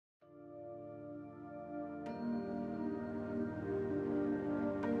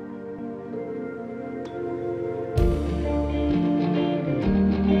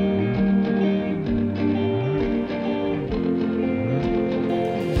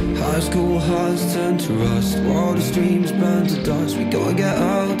High school hearts turn to rust, wildest dreams burn to dust. We gotta get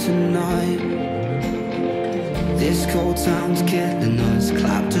out tonight. This cold town's killing us,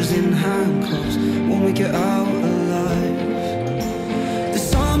 clapped us in handcuffs. Won't make it out alive. The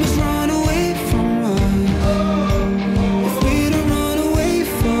summer's run away from us. If we don't run away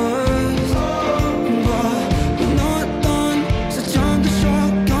first, but we're not done, so jump the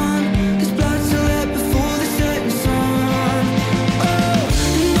shotgun. There's blood to let before the setting sun. Oh,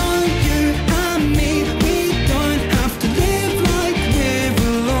 no, you and me, we don't have to live like we're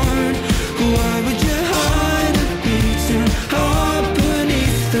alone. Why would you hide a beating heart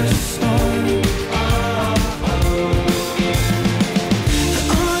beneath the sun?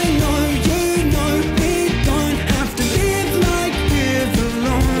 I know, you know, we don't have to live like we're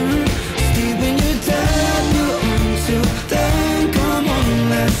alone. Stay when you're dead, but until then, come on,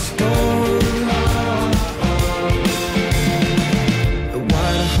 let's go. Why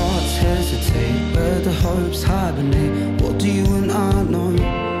do hearts hesitate? Where the hopes hibernate? What do you and I know?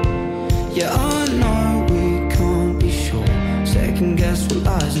 Yeah, I know we can't be sure. Second guess what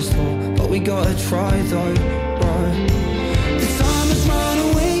lies in store, but we gotta try though, right? The time has run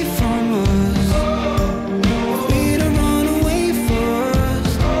away from us. If we don't run away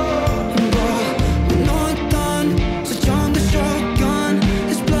first, but we're not done, so jump the shotgun.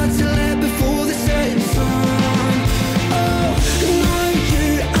 There's blood to let before the setting sun. Oh, no, you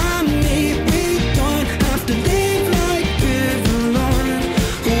and me, we don't have to live like we're alone.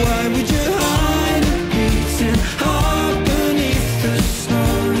 Why would you hide a beating heart beneath the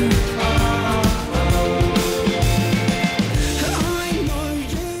sun? I know,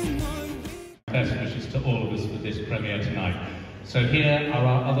 you know. Best wishes to all of us for this premiere tonight. So here are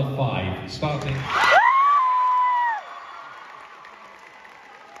our other five, starting.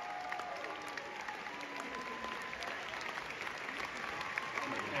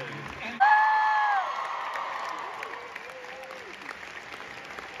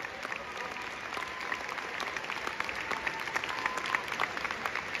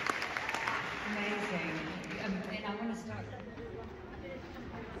 Amazing. And I want to start.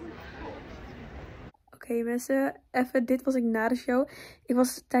 Oké, mensen, even, dit was ik na de show. Ik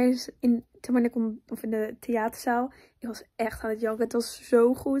was in de theaterzaal. Ik was echt aan het janken. Het was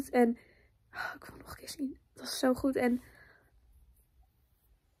zo goed. En ik wil nog een keer zien. Het was zo goed. En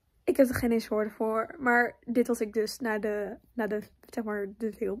ik heb er geen eens woorden voor. Maar dit was ik dus na de zeg maar,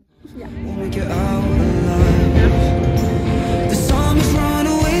 de film. Ja. Won't make it out alive. The summer's run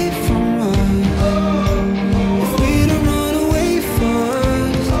away from us. If we don't run away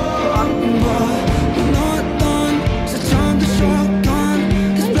first, but we're not done, so jump the shotgun.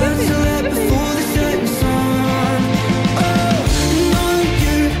 There's blood to let before the setting sun. Oh, no,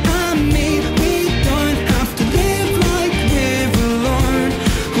 you and me, we don't have to live like we're alone.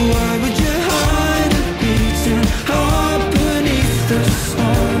 Why would you hide a beating heart beneath the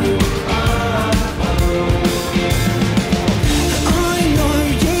sun? I know,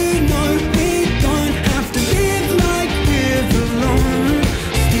 you know, we don't have to live like we're alone.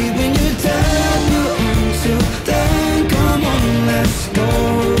 Stay when you're dead, but until then, come on, let's go.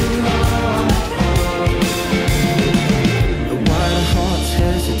 Why do hearts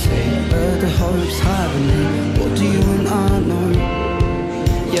hesitate? Where the hopes hibernate? What do you and I know?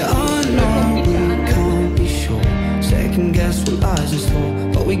 Yeah, I know we can't be sure. Second guess what lies in store,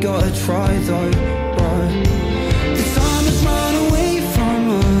 but we gotta try though, right? The time has run away from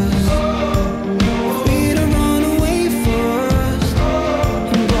us. If we don't run away first,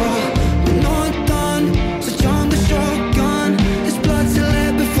 but we're not done, so jump the shotgun. There's blood to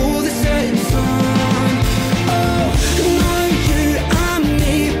let before the setting sun. Oh, no, you and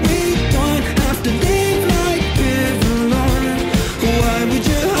me, we don't have to live like we're alone. Why would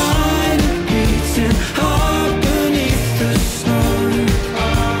you hide a beating heart beneath the sun?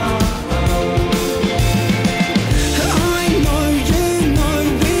 I know, you know,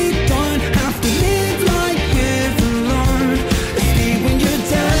 we don't have to live like we're alone. Stay when you're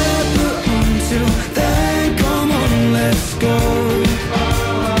dead, but until then, come on, let's go.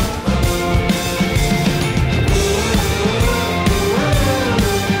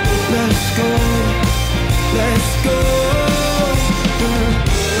 Let's go, let's go.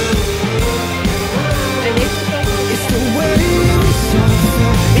 It's the way we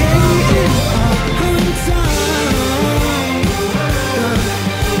suffocating our own time.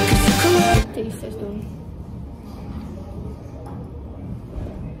 'Cause the clock Tastes doen.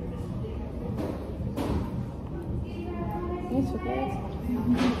 Niet verkeerd.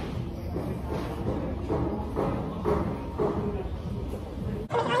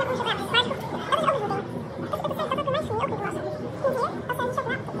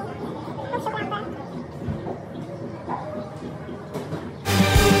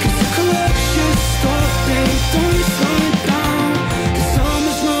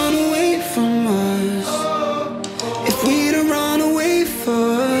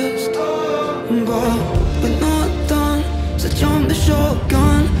 over, but not done. So jump the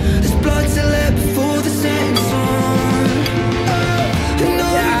shotgun. There's blood to let before the setting sun. I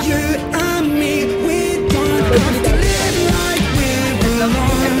know you and me, we don't have to live like we're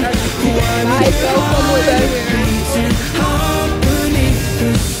alone. Why we are beating heart beneath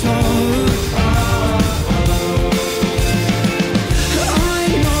the snow.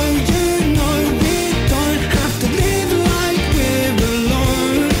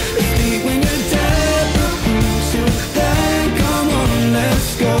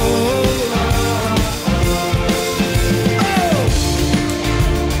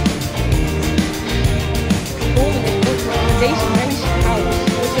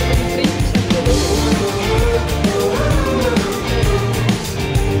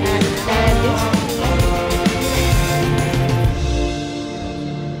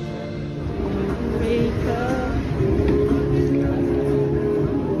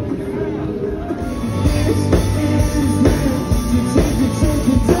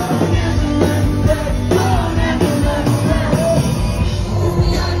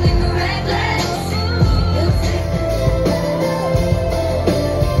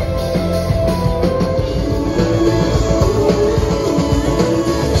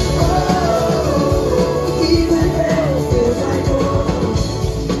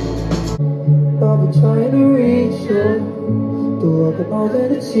 Trying to reach you, though I can know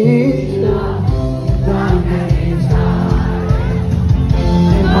that it's easy.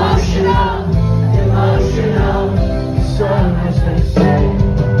 Emotional, so much to say.